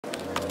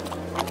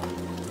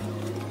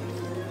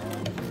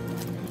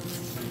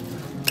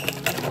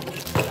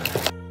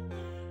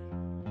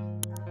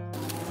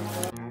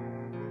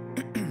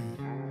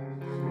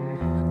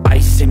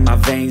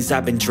lanes,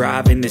 I've been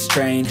driving this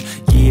train.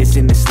 Years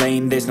in this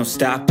lane, there's no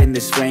stopping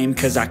this flame.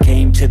 Cause I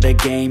came to the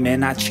game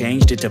and I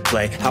changed it to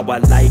play how I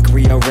like,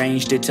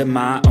 rearranged it to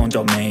my own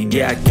domain.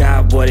 Yeah, I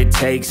got what it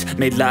takes,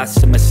 made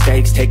lots of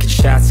mistakes, taking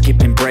shots,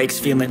 skipping breaks,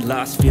 feeling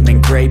lost,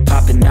 feeling great,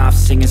 popping off,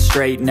 singing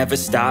straight, never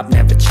stopped,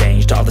 never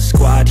changed. All the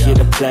squad here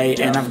to play,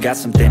 and I've got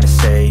something to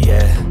say,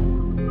 yeah.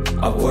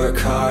 I work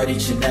hard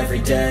each and every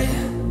day,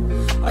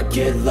 I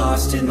get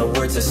lost in the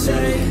words I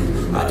say.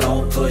 I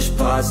don't push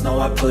pause, no,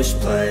 I push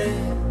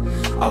play.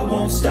 I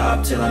won't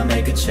stop till I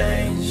make a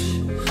change.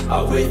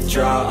 I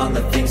withdraw on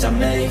the things I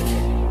make.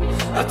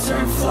 I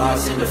turn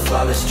flaws into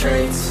flawless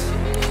traits.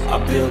 I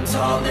build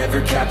tall, never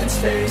capped in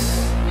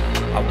space.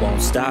 I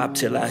won't stop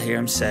till I hear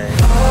him say,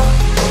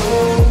 oh,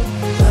 oh.